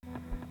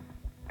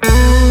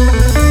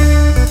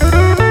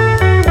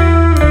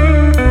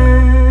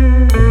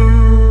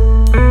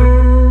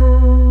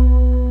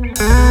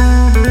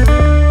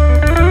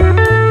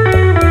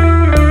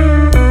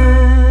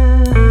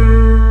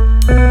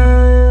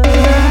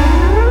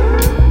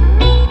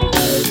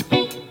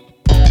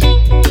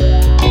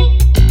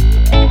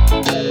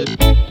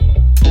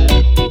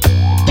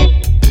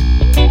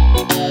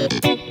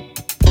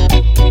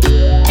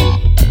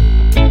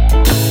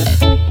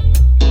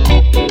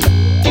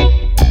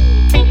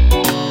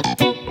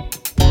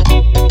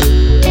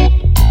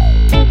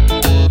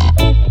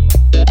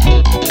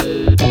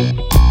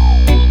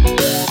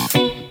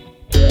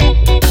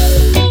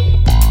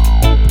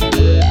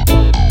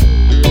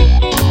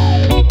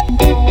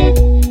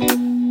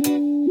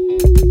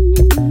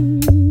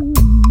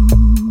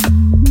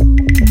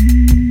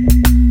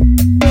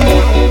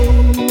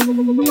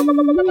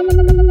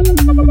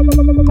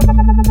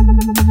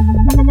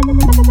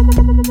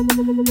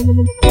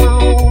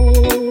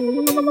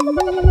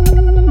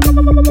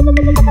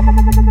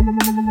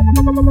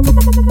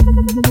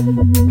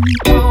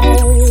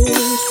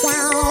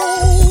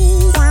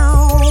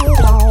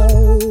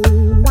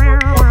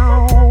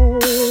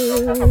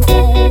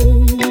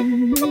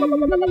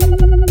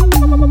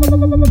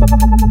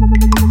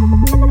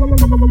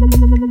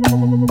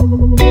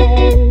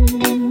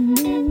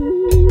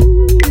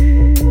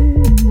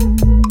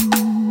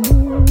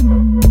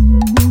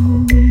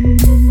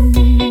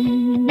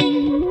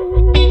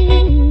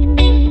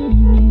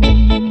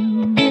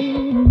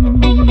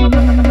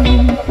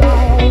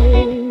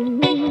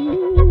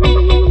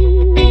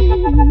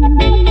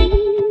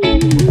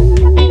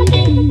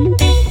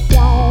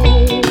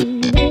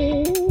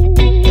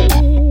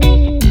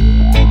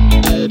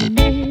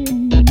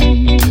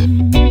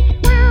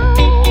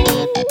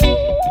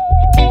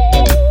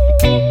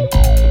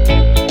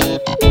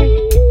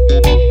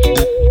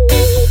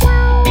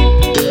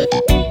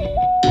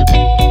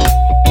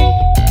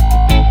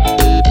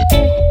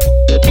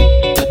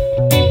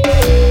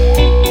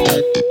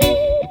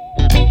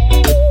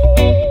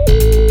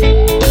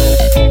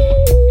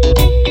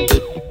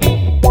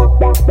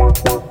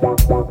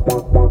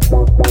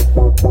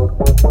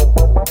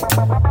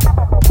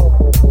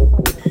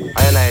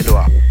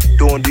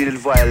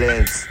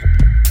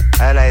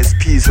And I is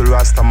peaceful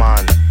Rasta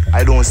man.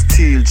 I don't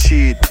steal,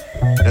 cheat.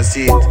 You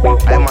see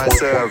it? I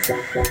myself.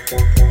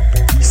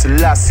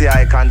 Selassie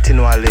I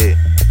continually.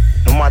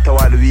 No matter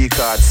what the weak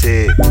heart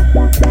say.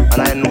 And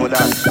I know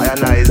that I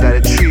and I is like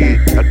a tree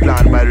that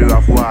planted by the river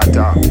of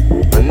water.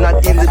 And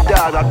not even the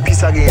dog that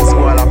piss against the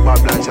wall of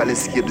Babylon shall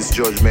escape this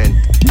judgment.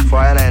 For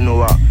I and I know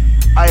what?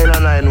 I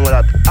and I know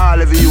that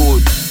all of you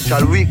youth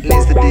shall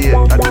witness the day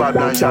that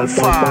Babylon shall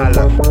fall.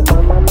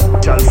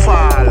 Shall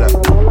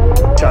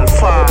fall. Shall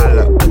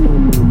fall.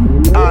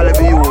 All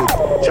of you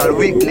youth shall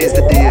witness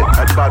the day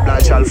that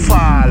Babylon shall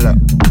fall.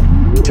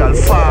 Shall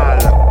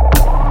fall.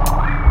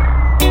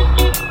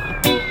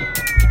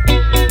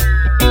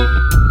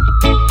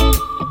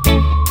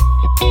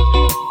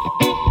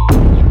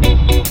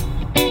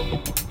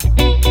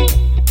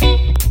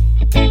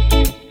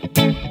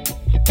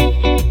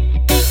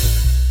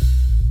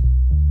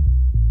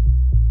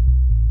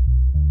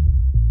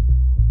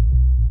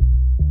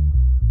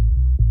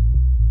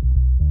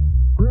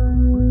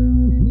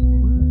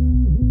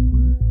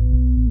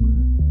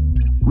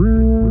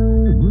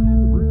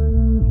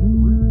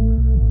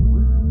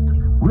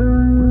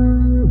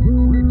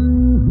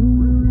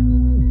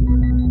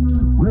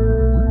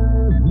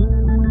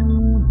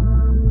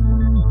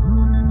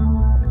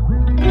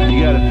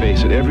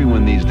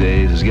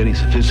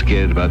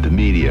 Sophisticated about the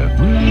media.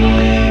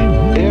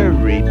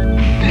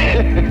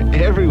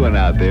 Everyone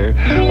out there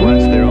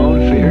wants their own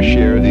fair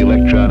share of the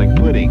electronic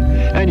pudding,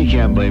 and you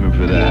can't blame them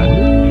for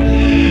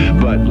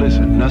that. But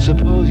listen, now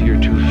suppose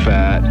you're too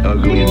fat,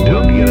 ugly, and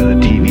dumb to get on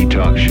a TV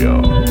talk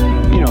show.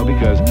 You know,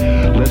 because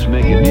Let's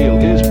Make a Deal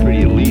is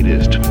pretty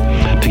elitist.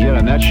 To get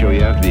on that show,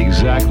 you have to be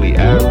exactly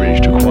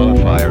average to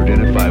qualify or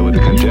identify with the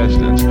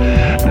contestants.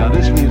 Now,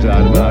 this leaves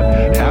out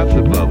about half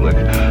the public,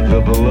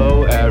 the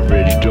below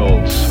average